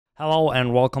Hello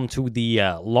and welcome to the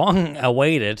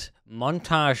long-awaited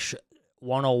Montage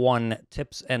 101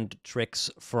 tips and tricks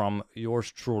from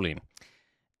yours truly.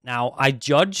 Now, I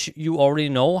judge you already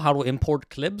know how to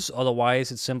import clips,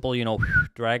 otherwise it's simple, you know,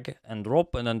 drag and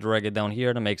drop and then drag it down here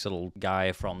and it makes a little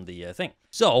guy from the thing.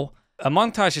 So, a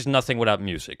montage is nothing without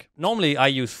music. Normally, I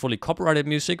use fully copyrighted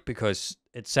music because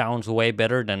it sounds way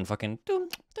better than fucking...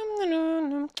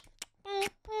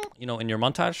 you know, in your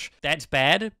montage. That's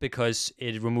bad because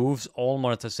it removes all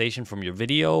monetization from your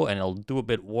video and it'll do a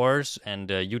bit worse and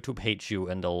YouTube hates you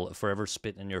and they'll forever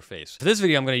spit in your face. For this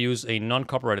video, I'm going to use a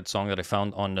non-copyrighted song that I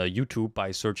found on YouTube by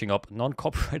searching up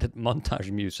non-copyrighted montage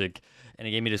music and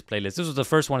it gave me this playlist. This was the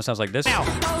first one. It sounds like this. Yeah,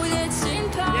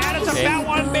 that's a fat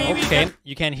one, baby. Okay,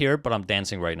 you can't hear it, but I'm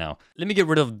dancing right now. Let me get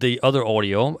rid of the other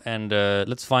audio and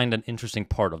let's find an interesting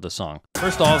part of the song.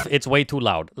 First off, it's way too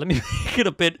loud. Let me make it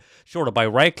a bit shorter by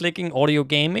right-clicking audio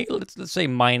gaming. Let's say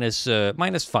minus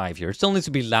 5 here. It still needs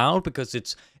to be loud because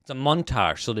it's a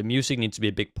montage, so the music needs to be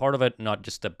a big part of it, not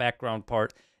just the background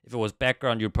part. If it was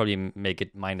background, you'd probably make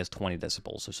it minus 20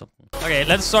 decibels or something. Okay,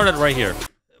 let's start it right here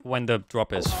when the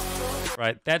drop is.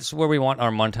 Right, that's where we want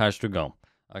our montage to go.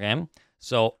 Okay,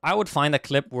 so I would find a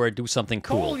clip where I do something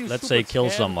cool. Let's say kill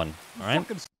someone. All right.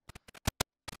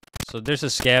 So there's a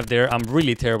scav there. I'm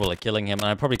really terrible at killing him, and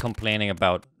I'm probably complaining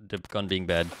about the gun being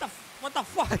bad. What the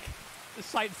fuck? This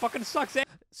site fucking sucks, eh?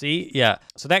 See? Yeah.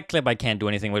 So that clip I can't do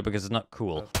anything with because it's not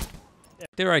cool.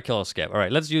 There I kill a scav. All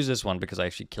right, let's use this one because I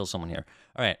actually kill someone here.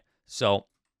 All right, so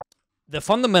the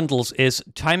fundamentals is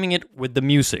timing it with the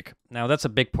music. Now, that's a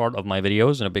big part of my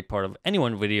videos and a big part of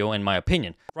anyone's video, in my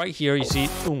opinion. Right here, you see,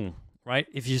 boom, right?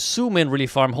 If you zoom in really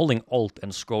far, I'm holding Alt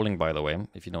and scrolling, by the way,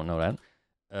 if you don't know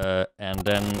that. And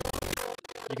then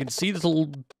you can see this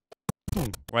little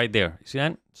boom right there. You see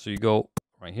that? So you go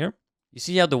right here. You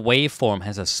see how the waveform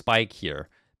has a spike here.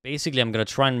 Basically, I'm going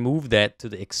to try and move that to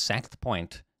the exact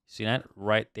point. See that?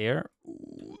 Right there.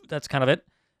 Ooh, that's kind of it.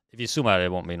 If you zoom out,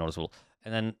 it won't be noticeable.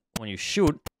 And then when you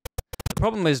shoot, the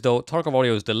problem is, though, Tarkov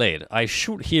audio is delayed. I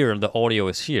shoot here, and the audio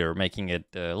is here, making it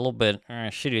a little bit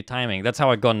shitty timing. That's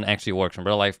how a gun actually works in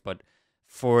real life, but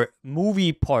for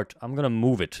movie part, I'm going to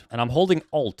move it. And I'm holding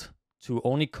Alt to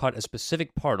only cut a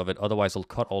specific part of it, otherwise I'll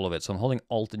cut all of it. So I'm holding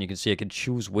Alt, and you can see I can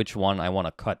choose which one I want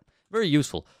to cut. Very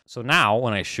useful. So now,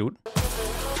 when I shoot,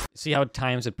 see how it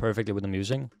times it perfectly with the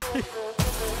music?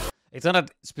 It's not a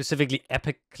specifically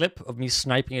epic clip of me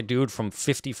sniping a dude from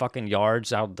 50 fucking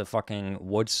yards out the fucking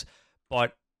woods,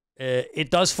 but it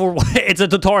does for... it's a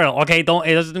tutorial, okay? It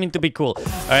doesn't mean to be cool,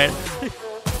 alright?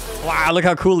 Wow, look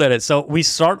how cool that is. So we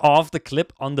start off the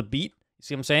clip on the beat. You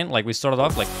see what I'm saying? Like, we started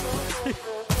off like...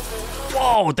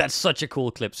 Whoa, that's such a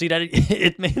cool clip. See that?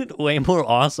 It made it way more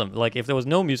awesome. Like, if there was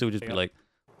no music, it would just be like...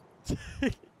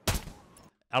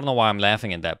 I don't know why I'm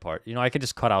laughing in that part. You know, I could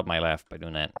just cut out my laugh by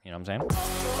doing that. You know what I'm saying?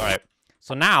 All right.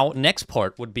 So now, next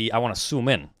part would be I want to zoom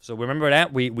in. So remember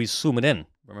that? We zoom it in.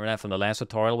 Remember that from the last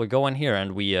tutorial? We go in here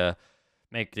and we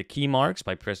make the key marks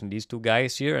by pressing these two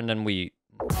guys here. And then we...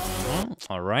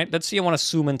 All right. Let's see. I want to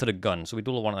zoom into the gun. So we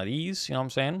do one of these. You know what I'm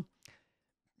saying?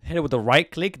 Hit it with the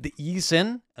right click, the ease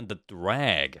in, and the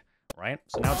drag. Right?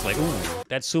 So now it's like, ooh,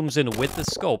 that zooms in with the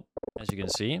scope, as you can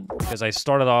see, because I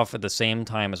started off at the same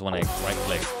time as when I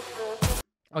right-click.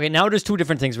 Okay, now there's two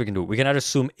different things we can do. We can either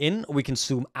zoom in or we can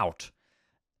zoom out.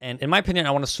 And in my opinion,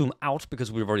 I want to zoom out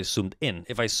because we've already zoomed in.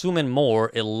 If I zoom in more,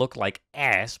 it'll look like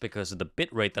ass because of the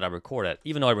bit rate that I record at.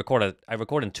 Even though I record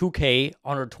in 2K,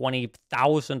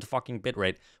 120,000 fucking bit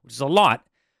rate, which is a lot,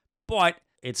 but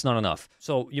it's not enough.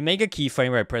 So you make a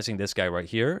keyframe by pressing this guy right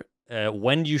here.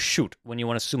 When you shoot, when you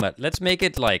want to zoom out. Let's make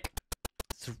it like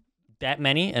that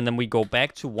many, and then we go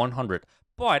back to 100.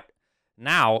 But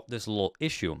now there's a little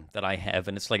issue that I have,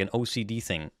 and it's like an OCD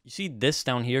thing. You see this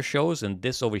down here shows, and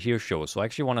this over here shows. So I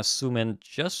actually want to zoom in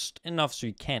just enough so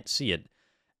you can't see it.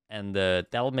 And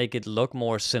that'll make it look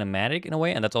more cinematic in a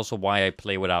way, and that's also why I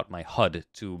play without my HUD,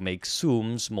 to make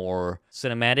zooms more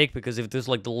cinematic, because if there's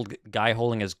like the little guy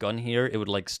holding his gun here, it would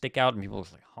like stick out, and people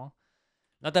would like, huh?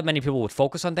 Not that many people would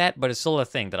focus on that, but it's still a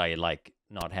thing that I like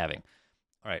not having.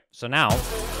 All right, so now,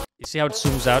 you see how it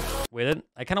zooms out with it?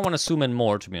 I kind of want to zoom in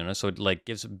more, to be honest, so it like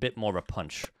gives a bit more of a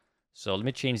punch. So let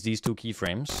me change these two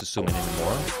keyframes to zoom in even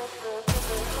more.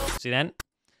 See that?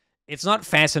 It's not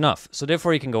fast enough, so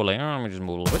therefore you can go like, oh, let me just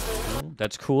move a little bit.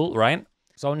 That's cool, right?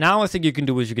 So now I think you can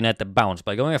do is you can add the bounce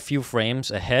by going a few frames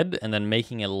ahead and then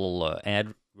making a little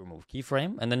add remove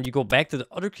keyframe, and then you go back to the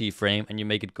other keyframe and you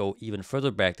make it go even further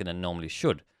back than it normally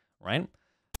should, right?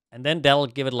 And then that'll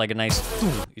give it like a nice,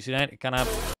 you see that? Kind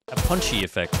of a punchy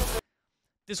effect.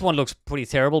 This one looks pretty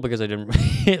terrible because I didn't,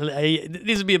 it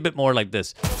needs to be a bit more like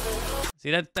this. See,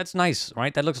 that's nice,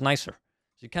 right? That looks nicer.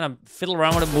 So you kind of fiddle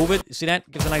around with it, move it. See that?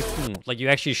 Gives a nice boom. Like you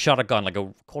actually shot a gun, like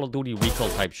a Call of Duty recoil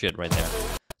type shit right there.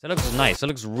 So that looks nice. That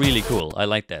looks really cool. I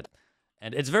like that.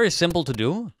 And it's very simple to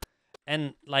do.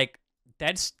 And like,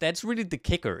 that's really the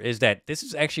kicker, is that this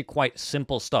is actually quite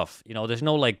simple stuff. You know, there's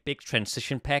no like big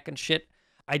transition pack and shit.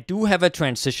 I do have a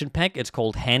transition pack. It's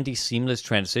called Handy Seamless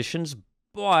Transitions,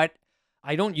 but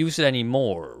I don't use it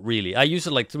anymore, really. I use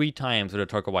it like 3 times with a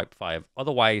Tarkov Wipe 5.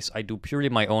 Otherwise, I do purely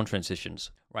my own transitions.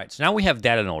 Right, so now we have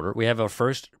that in order. We have our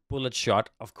first bullet shot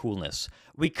of coolness.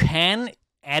 We can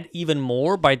add even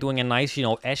more by doing a nice, you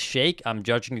know, S-shake. I'm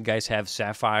judging you guys have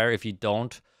Sapphire. If you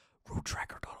don't,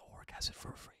 roottracker.org has it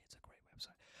for free. It's a great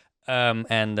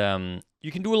website.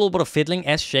 You can do a little bit of fiddling.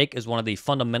 S-shake is one of the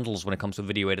fundamentals when it comes to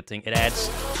video editing. It adds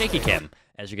shaky cam,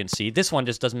 as you can see. This one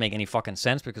just doesn't make any fucking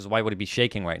sense, because why would it be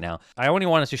shaking right now? I only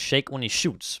want it to shake when he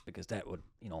shoots, because that would,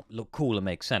 you know, look cool and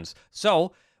make sense.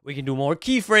 So we can do more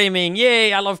keyframing.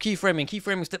 Yay, I love keyframing.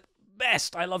 Keyframing is the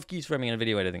best. I love keyframing in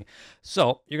video editing.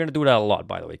 So you're going to do that a lot,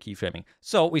 by the way, keyframing.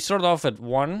 So we started off at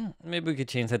 1. Maybe we could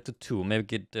change that to 2. Maybe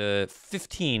get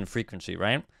 15 frequency,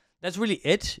 right? That's really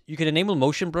it. You can enable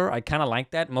motion blur. I kind of like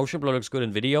that. Motion blur looks good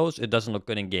in videos. It doesn't look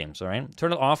good in games, all right?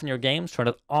 Turn it off in your games. Turn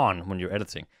it on when you're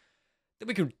editing. Then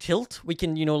we can tilt. We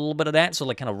can, you know, a little bit of that. So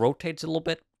like kind of rotates a little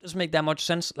bit. Doesn't make that much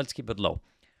sense. Let's keep it low.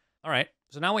 All right.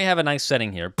 So now we have a nice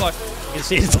setting here. But you can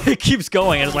see it keeps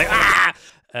going. And it's like, ah!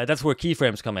 That's where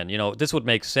keyframes come in. You know, this would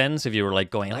make sense if you were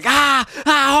like going like,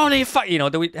 holy fuck. You know,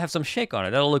 then we have some shake on it.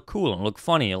 That'll look cool and look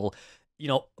funny. It'll, you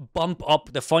know, bump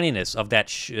up the funniness of that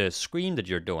scream that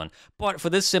you're doing. But for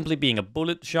this simply being a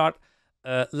bullet shot,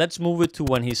 let's move it to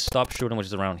when he stops shooting, which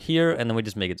is around here, and then we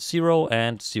just make it 0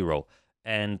 and 0.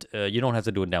 And you don't have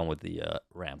to do it down with the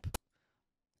ramp.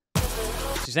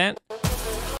 See that?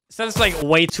 So that's like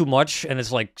way too much, and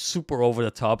it's like super over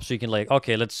the top, so you can like,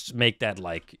 okay, let's make that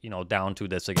like, you know, down to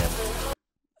this again.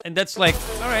 And that's like,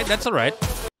 alright, that's alright.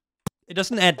 It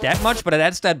doesn't add that much, but it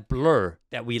adds that blur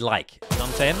that we like. You know what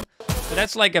I'm saying? So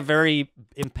that's like a very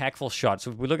impactful shot.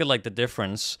 So if we look at like the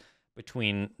difference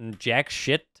between jack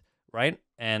shit, right?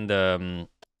 And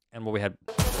what we had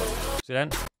before. See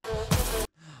that?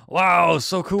 Wow,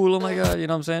 so cool. Oh my god, you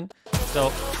know what I'm saying?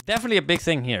 So definitely a big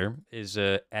thing here is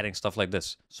adding stuff like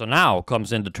this. So now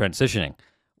comes into transitioning,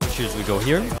 which is we go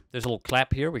here. There's a little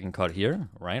clap here. We can cut here.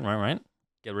 Right.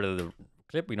 Get rid of the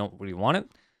clip. We don't really want it.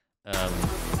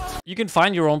 You can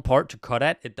find your own part to cut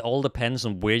at. It all depends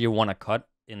on where you want to cut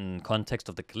in context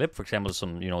of the clip. For example,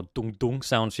 some, you know, dung dung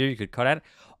sounds here you could cut at.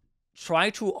 Try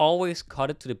to always cut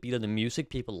it to the beat of the music.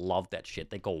 People love that shit.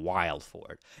 They go wild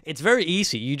for it. It's very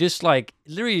easy. You just like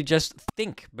literally just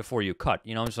think before you cut.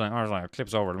 You know, I'm just like, oh, like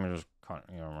clip's over. Let me just cut.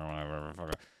 You know,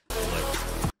 like,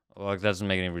 well, it doesn't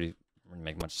make any really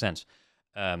make much sense.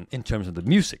 In terms of the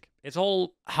music, it's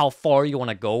all how far you want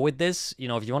to go with this. You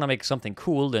know, if you want to make something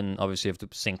cool, then obviously you have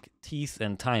to sink teeth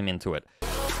and time into it.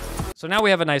 So now we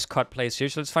have a nice cut place here.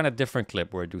 So let's find a different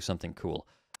clip where I do something cool.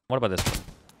 What about this one?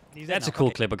 That's a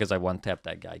cool clip because I one-tapped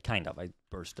that guy. Kind of. I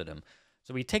bursted him.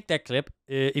 So we take that clip.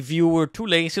 If you were too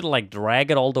lazy to like drag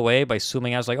it all the way by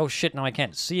zooming out, it's like, oh shit, now I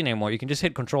can't see anymore. You can just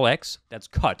hit Control-X. That's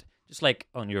cut. Just like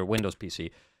on your Windows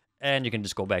PC. And you can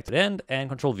just go back to the end and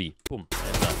Control-V. Boom.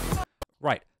 That's done.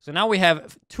 Right. So now we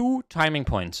have 2 timing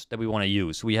points that we want to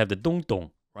use. We have the dung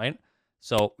dung, right?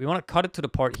 So we want to cut it to the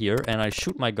part here, and I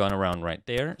shoot my gun around right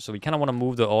there. So we kind of want to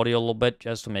move the audio a little bit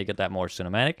just to make it that more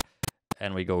cinematic.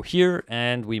 And we go here,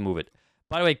 and we move it.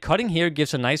 By the way, cutting here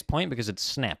gives a nice point because it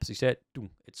snaps. You see it?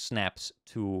 It snaps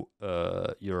to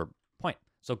your point.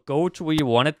 So go to where you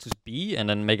want it to be, and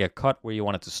then make a cut where you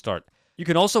want it to start. You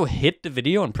can also hit the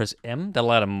video and press M.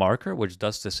 That'll add a marker, which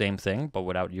does the same thing, but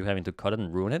without you having to cut it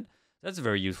and ruin it. That's a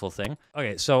very useful thing.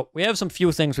 Okay, so we have some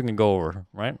few things we can go over,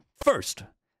 right? First,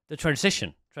 the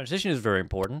transition. Transition is very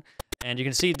important, and you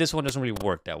can see this one doesn't really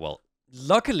work that well.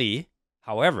 Luckily,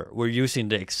 however, we're using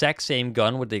the exact same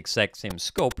gun with the exact same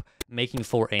scope, making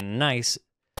for a nice,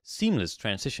 seamless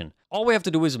transition. All we have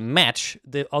to do is match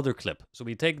the other clip. So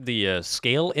we take the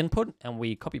scale input, and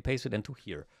we copy-paste it into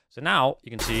here. So now, you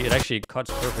can see it actually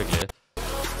cuts perfectly.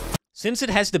 Since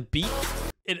it has the beat,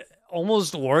 it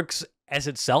almost works as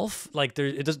itself. Like,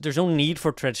 there's no need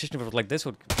for transition. Like, this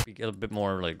would be a bit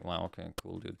more like, wow, okay,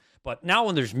 cool, dude. But now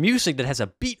when there's music that has a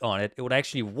beat on it, it would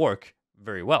actually work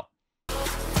very well.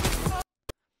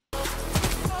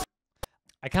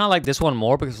 I kind of like this one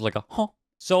more because it's like a, huh.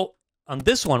 So on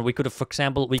this one, we could have, for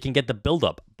example, we can get the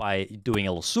build-up by doing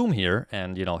a little zoom here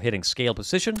and, you know, hitting scale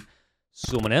position,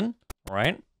 zooming in,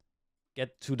 right?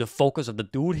 Get to the focus of the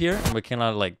dude here, and we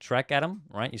cannot like track at him,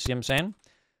 right? You see what I'm saying?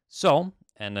 So,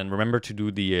 And then remember to do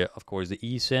the, of course, the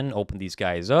eSyn. Open these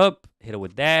guys up, hit it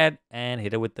with that, and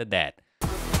hit it with that.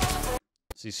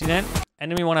 So you see that?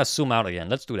 And then we want to zoom out again.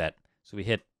 Let's do that. So we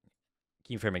hit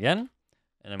keyframe again,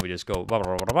 and then we just go,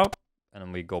 and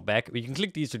then we go back. We can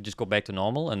click these to just go back to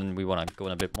normal, and then we want to go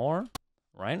in a bit more,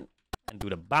 right? And do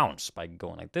the bounce by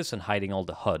going like this and hiding all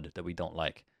the HUD that we don't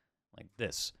like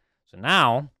this. So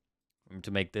now, to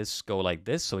make this go like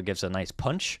this, so it gives a nice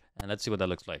punch, and let's see what that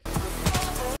looks like.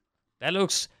 That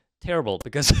looks terrible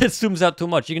because it zooms out too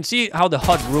much. You can see how the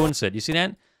HUD ruins it. You see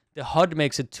that? The HUD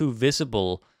makes it too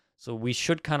visible, so we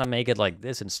should kind of make it like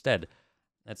this instead.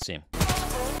 Let's see.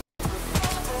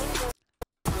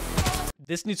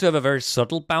 This needs to have a very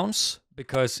subtle bounce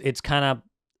because it's kind of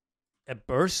a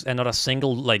burst and not a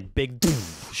single, like, big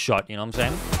shot, you know what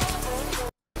I'm saying?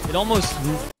 It almost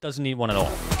doesn't need one at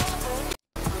all.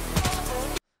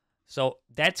 So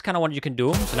that's kind of what you can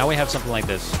do. So now we have something like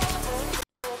this.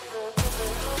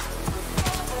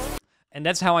 And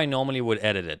that's how I normally would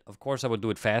edit it. Of course, I would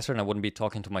do it faster and I wouldn't be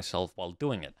talking to myself while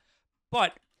doing it.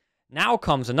 But now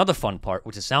comes another fun part,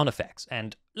 which is sound effects.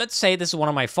 And let's say this is one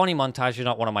of my funny montages,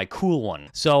 not one of my cool ones.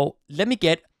 So let me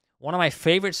get one of my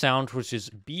favorite sounds, which is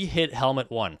B-Hit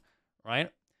Helmet 1, right?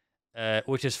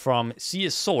 Which is from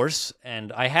CS Source,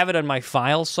 and I have it in my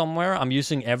file somewhere. I'm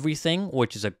using Everything,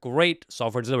 which is a great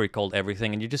software delivery called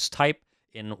Everything, and you just type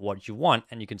in what you want,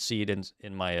 and you can see it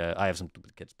in my, I have some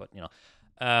duplicates, but, you know.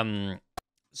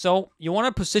 So you want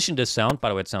to position this sound. By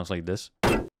the way, it sounds like this.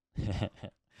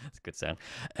 It's a good sound.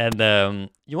 And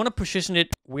you want to position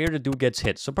it where the dude gets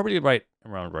hit. So probably right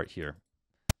around right here.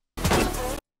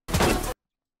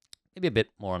 Maybe a bit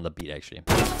more on the beat, actually.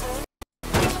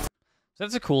 So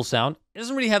that's a cool sound. It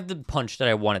doesn't really have the punch that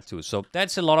I want it to. So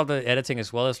that's a lot of the editing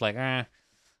as well. It's like, I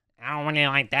don't really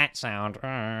like that sound.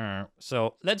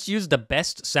 So let's use the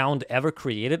best sound ever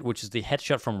created, which is the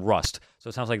headshot from Rust. So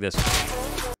it sounds like this.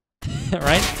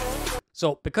 Right?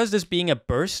 So because this being a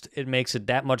burst, it makes it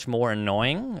that much more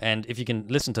annoying. And if you can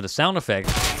listen to the sound effect,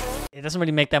 it doesn't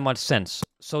really make that much sense.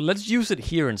 So let's use it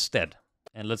here instead.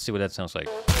 And let's see what that sounds like.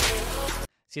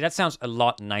 See, that sounds a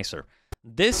lot nicer.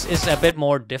 This is a bit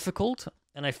more difficult.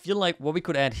 And I feel like what we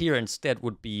could add here instead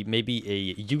would be maybe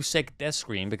a USEC death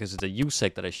screen, because it's a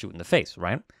USEC that I shoot in the face,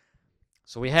 right?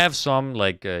 So we have some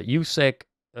like USEC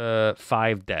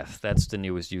 5 death. That's the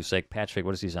newest USEC. Patrick,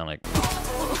 what does he sound like?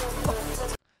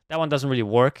 That one doesn't really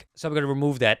work, so I'm going to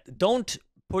remove that. Don't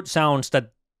put sounds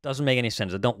that doesn't make any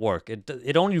sense, that don't work.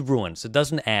 It only ruins. It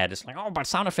doesn't add. It's like, oh, but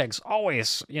sound effects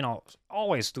always, you know,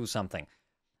 always do something.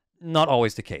 Not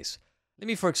always the case. Let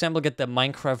me, for example, get the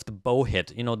Minecraft bow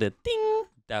hit. You know, the ding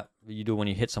that you do when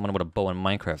you hit someone with a bow in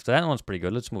Minecraft. That one's pretty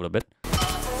good. Let's move it a bit.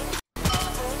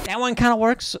 That one kind of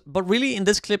works, but really in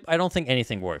this clip, I don't think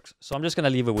anything works. So I'm just going to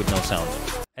leave it with no sound.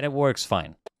 And it works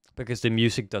fine, because the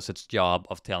music does its job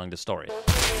of telling the story.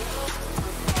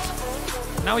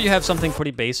 Now you have something pretty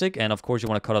basic, and of course you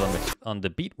want to cut it on the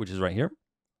beat, which is right here.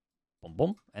 Boom,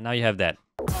 boom. And now you have that.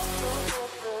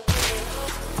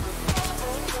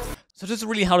 So this is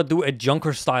really how to do a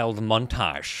Juncker Styled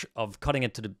montage of cutting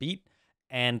it to the beat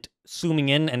and zooming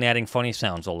in and adding funny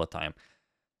sounds all the time.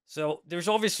 So there's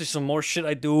obviously some more shit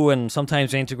I do, and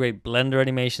sometimes I integrate Blender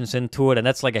animations into it, and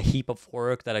that's like a heap of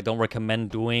work that I don't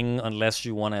recommend doing unless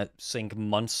you want to sink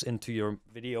months into your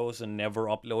videos and never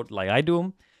upload like I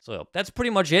do. So that's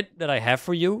pretty much it that I have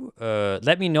for you.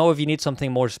 Let me know if you need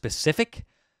something more specific.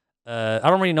 I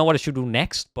don't really know what I should do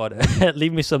next, but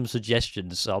leave me some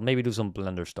suggestions. I'll maybe do some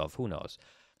Blender stuff. Who knows?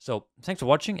 So thanks for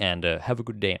watching, and have a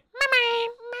good day.